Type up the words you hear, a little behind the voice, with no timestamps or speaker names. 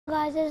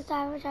Guys, it is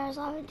time for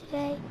Battlefront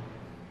today.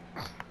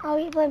 I'll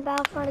be playing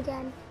Battlefront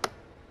again.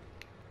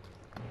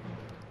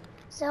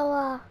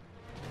 So,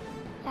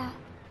 yeah.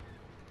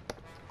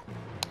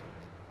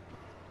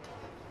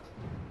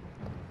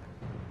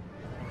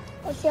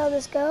 Let's see how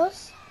this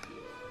goes.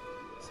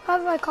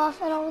 Sorry if I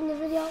cough at all in the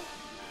video.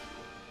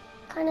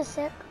 Kinda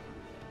sick.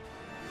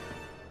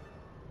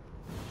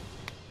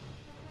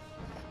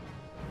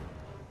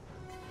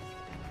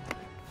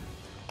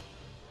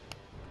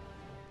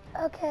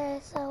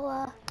 Okay,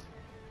 so,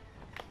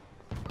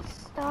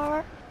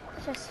 start.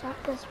 Let's just start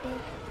this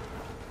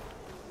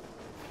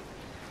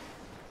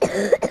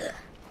page.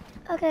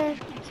 Okay,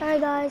 sorry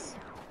guys.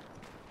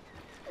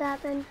 What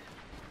happened?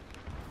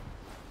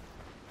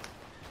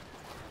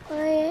 I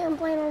am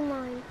playing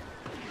online.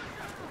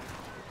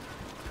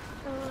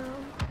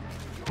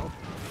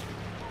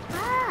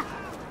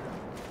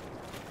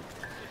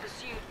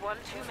 Pursued one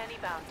too many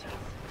bounties.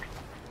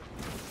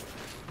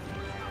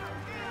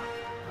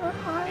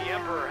 The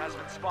Emperor has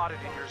been spotted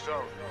in your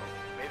zone.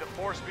 May the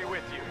Force be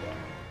with you.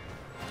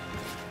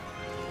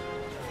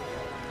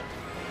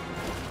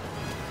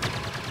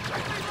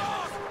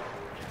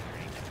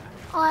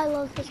 Oh, I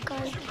love this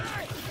gun.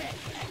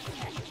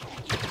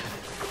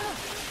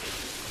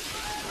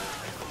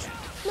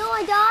 No,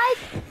 I died?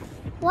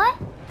 What?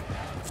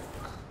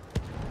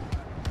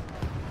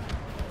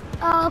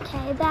 Oh,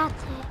 okay,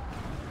 that's it.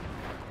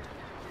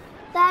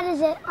 That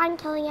is it. I'm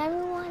killing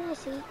everyone I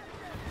see.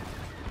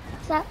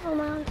 Except for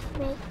my own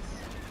teammates.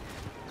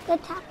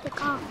 Good tactic,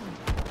 huh?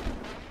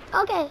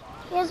 Okay,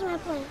 here's my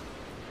plan.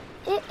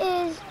 It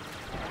is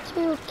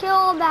to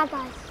kill bad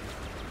guys.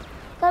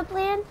 Good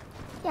plan?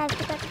 Yeah, I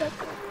think that's good.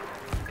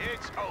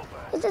 It's over.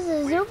 This is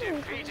a zoom.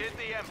 We've defeated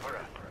the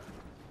Emperor.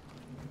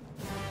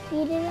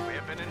 Defeated him? We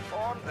have been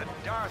informed that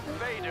Darth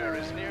Vader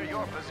is near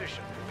your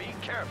position. Be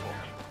careful.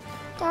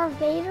 Darth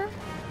Vader?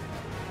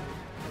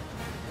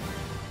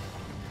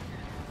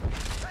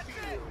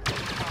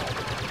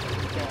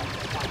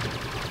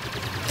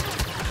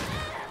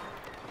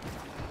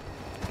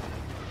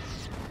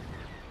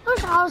 I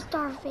wish I was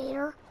Darth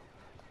Vader.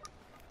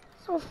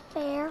 So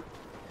fair.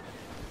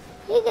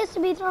 He gets to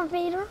be Darth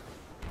Vader.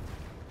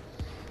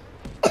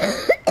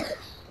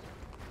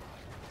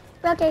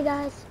 Okay,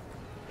 guys.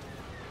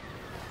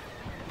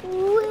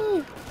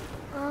 Whee!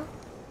 Huh?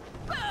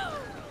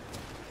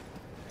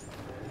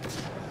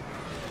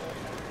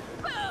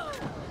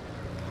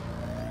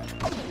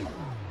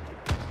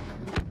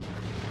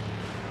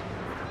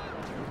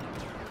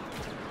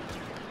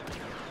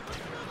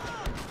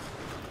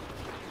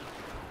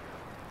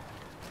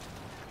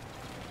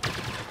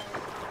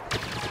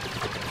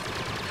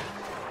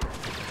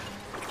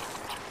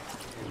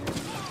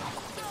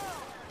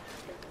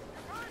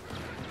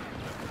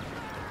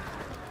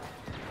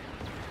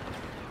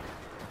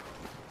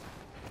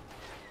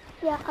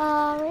 Yeah,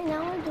 right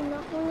now I do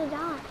not want to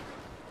die.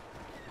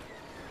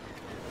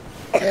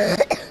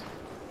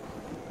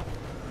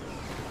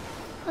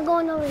 I'm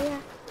going over here.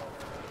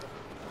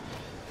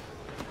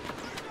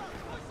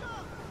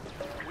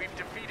 We've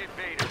defeated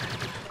Vader.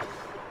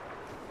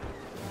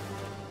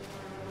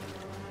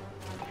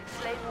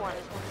 Slave 1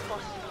 is one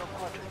spotted in your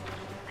quadrant.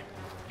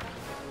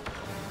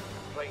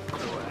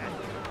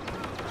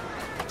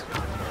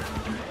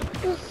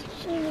 Who's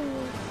shooting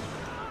me?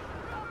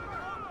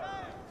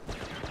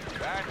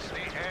 That's the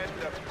end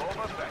of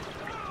Boba Fett.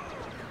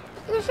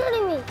 You're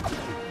shooting me.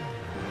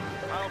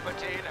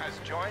 Palpatine has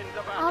joined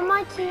the battle. On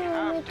my We team, have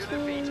on my to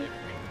defeat team. him.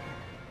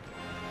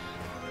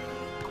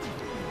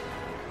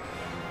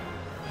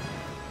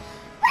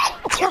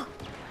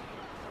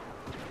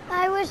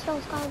 I wish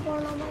those guys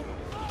weren't on my team.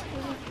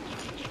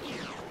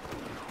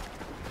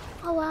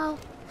 Oh wow.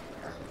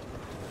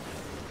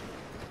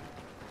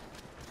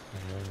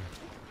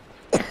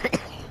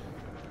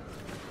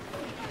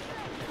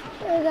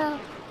 Here we go.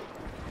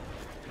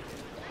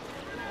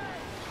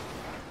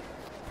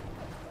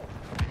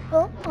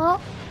 Oh,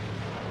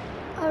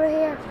 over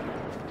here.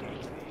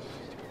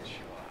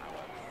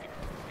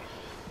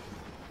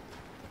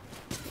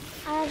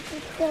 I have to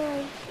kill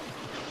him.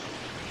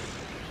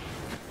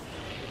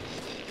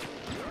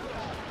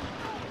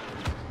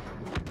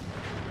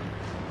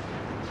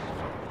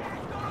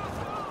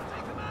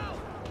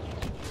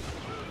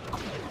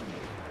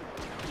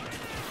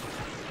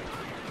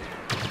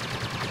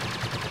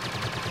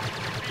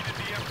 Defeated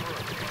the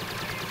Emperor.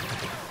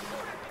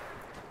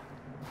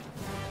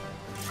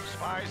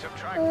 Spies have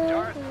tracked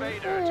Darth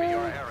Vader to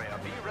your area.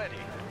 Be ready.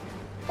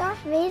 Darth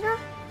Vader?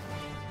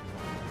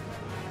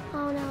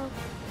 Oh no.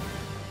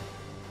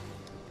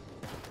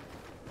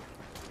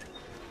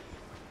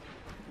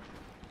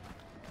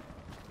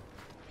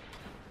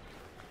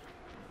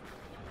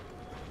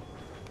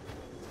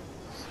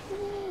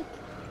 Sneak.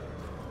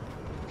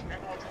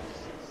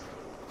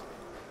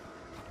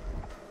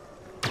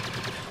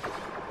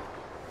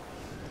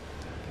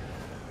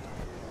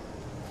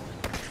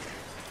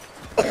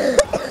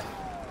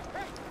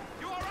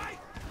 You all right?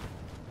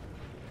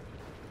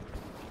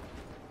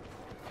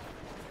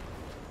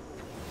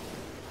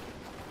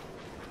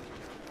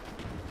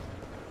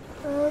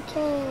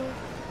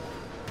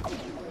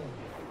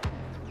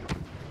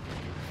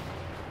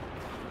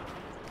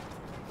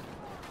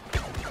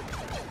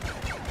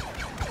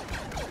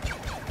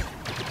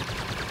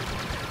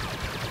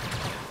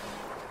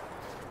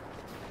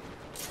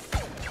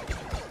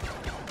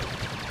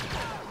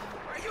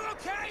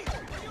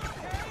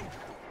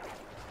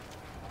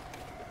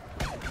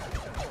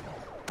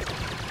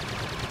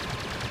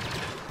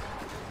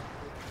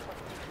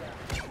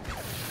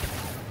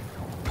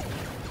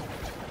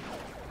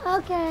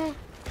 Okay.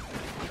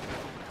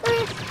 There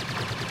he is.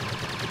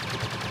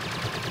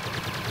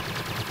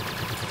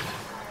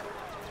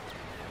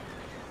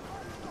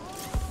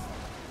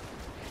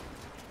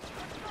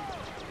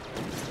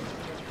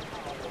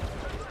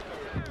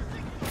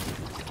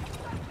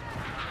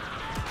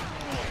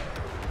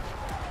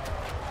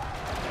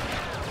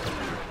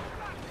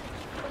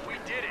 We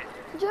did it.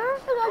 Did you ever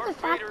forget the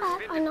fact that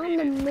I'm on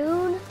the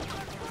moon?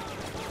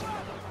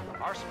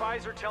 Our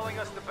spies are telling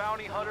us the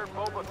bounty hunter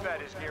Boba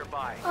Fett is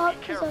nearby. Oh, Be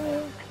he's careful. over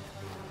here.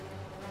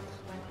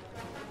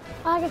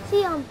 Oh, I can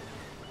see him.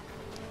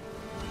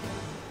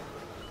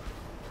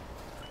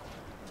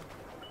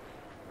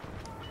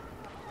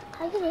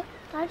 Can I get it?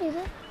 Can I do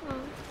this?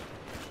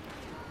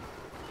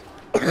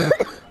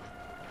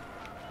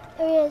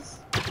 There he is.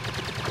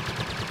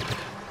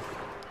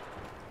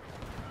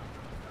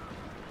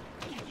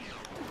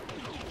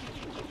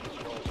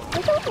 I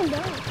don't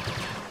know.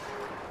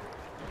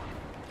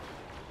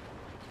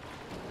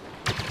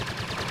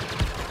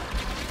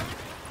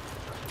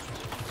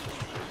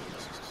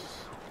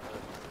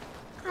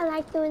 I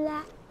like doing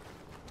that.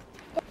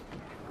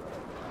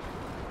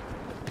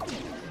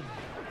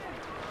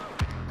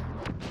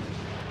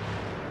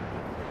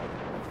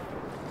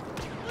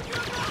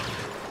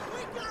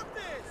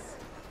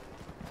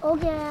 Oh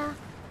yeah,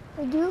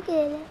 I do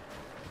get it.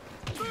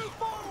 Move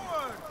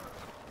forward!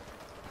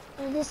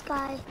 And this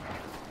guy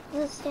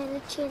doesn't stand a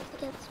chance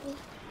against me.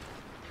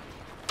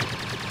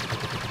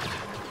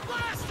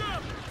 Blast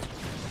him!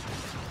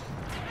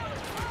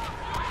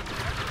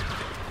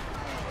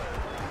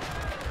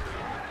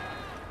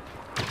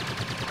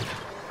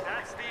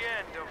 That's the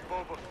end of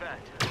Boba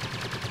Fett.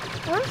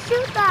 Don't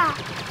shoot that!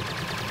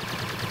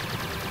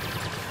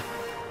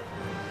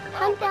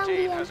 Hunt down the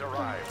Palpatine has Emperor.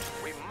 arrived.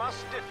 We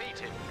must defeat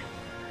him.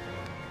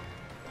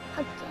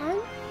 Again?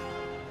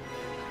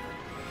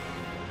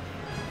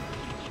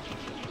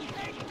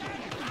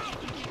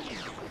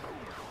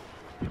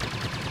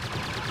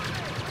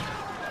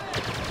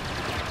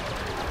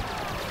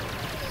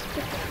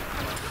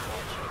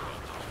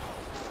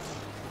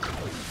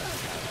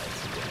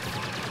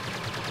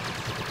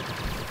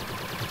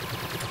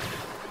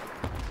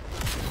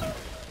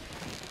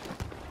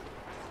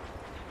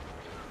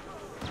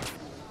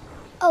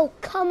 Oh,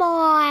 come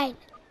on!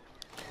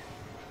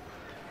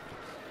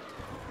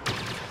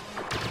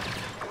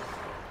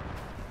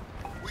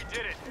 We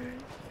did it.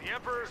 The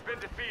Emperor's been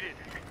defeated.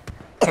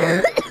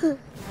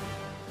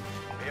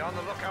 Be on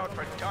the lookout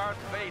for Darth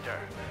Vader.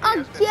 He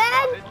has been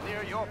Again? spotted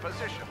near your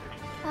position.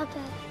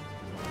 Okay.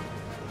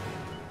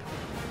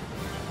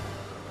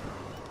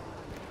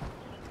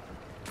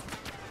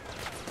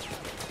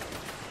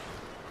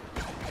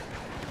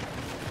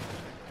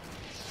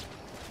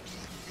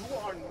 You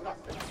are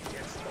nothing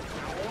against the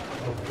power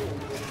of the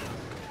Force.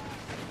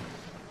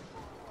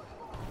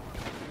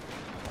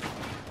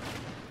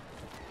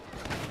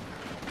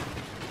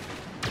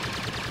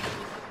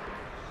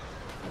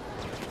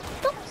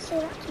 Don't say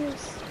that to me.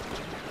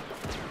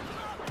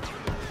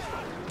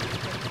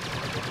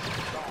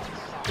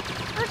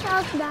 Watch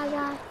out for that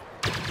guy.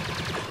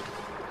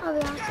 That'll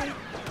be awesome.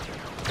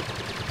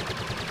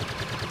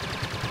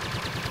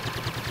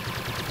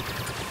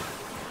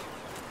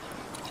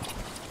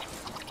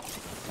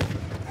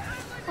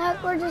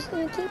 We're just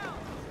gonna keep.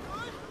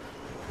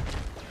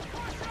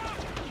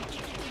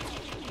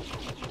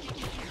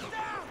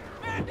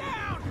 Man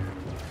down!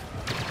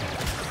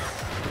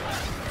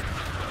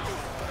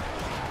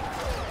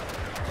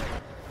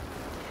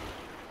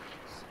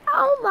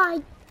 Oh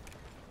my!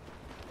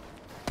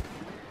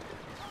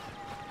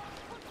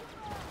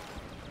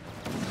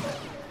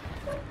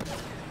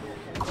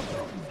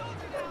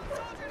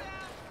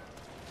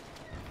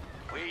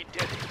 We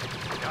did it.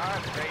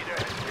 Darth Vader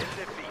has been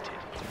defeated.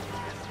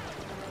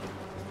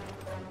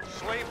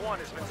 Slave 1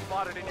 has been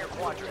spotted in your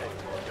quadrant.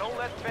 Don't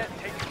let Fett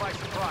take you by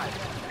surprise.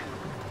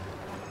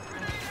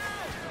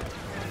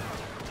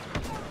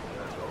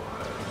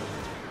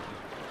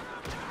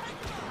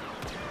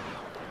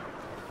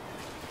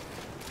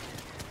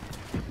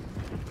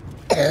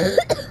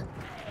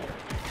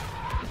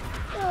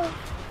 Oh.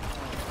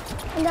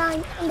 I'm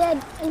dying. I'm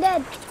dead. I'm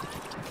dead.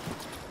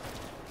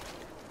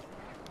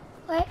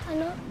 Wait, I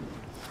know.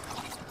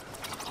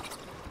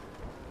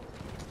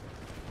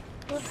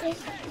 What is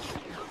this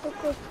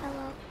little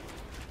fellow?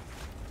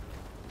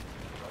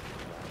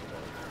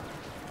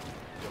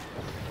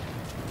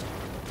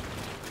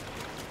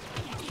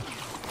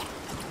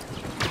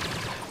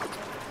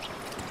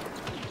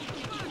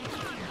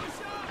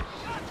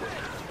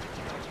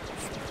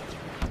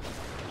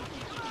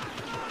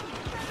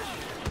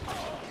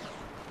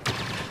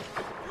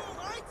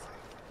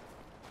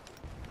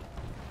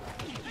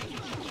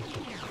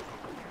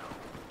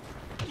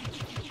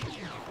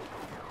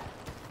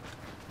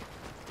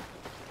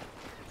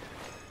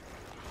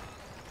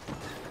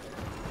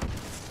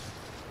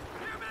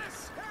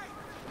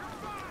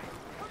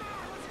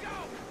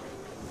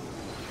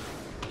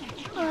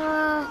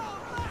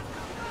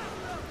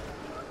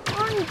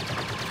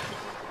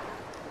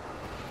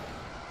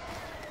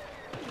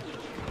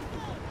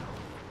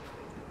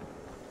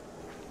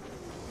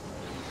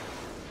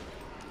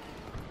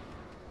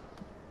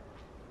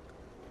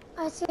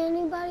 I see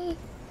anybody.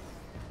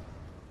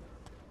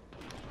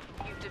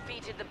 You've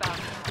defeated the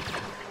bounty hunter.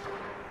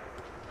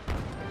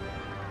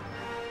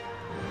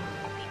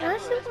 The Can I Emperor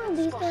shoot has one of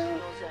been these spotted in down?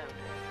 your zone.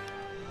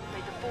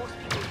 May the force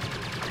be with you.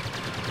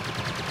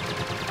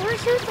 I want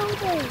to shoot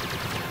something.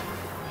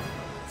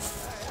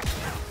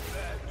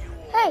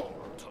 Hey,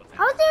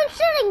 I was even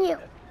shooting you.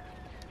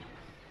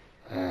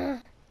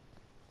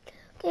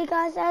 Okay,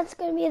 guys, that's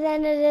gonna be the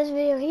end of this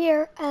video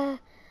here.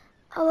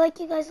 I'd like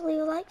you guys to leave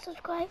a like,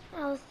 subscribe,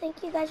 and I'll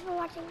thank you guys for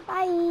watching.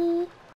 Bye.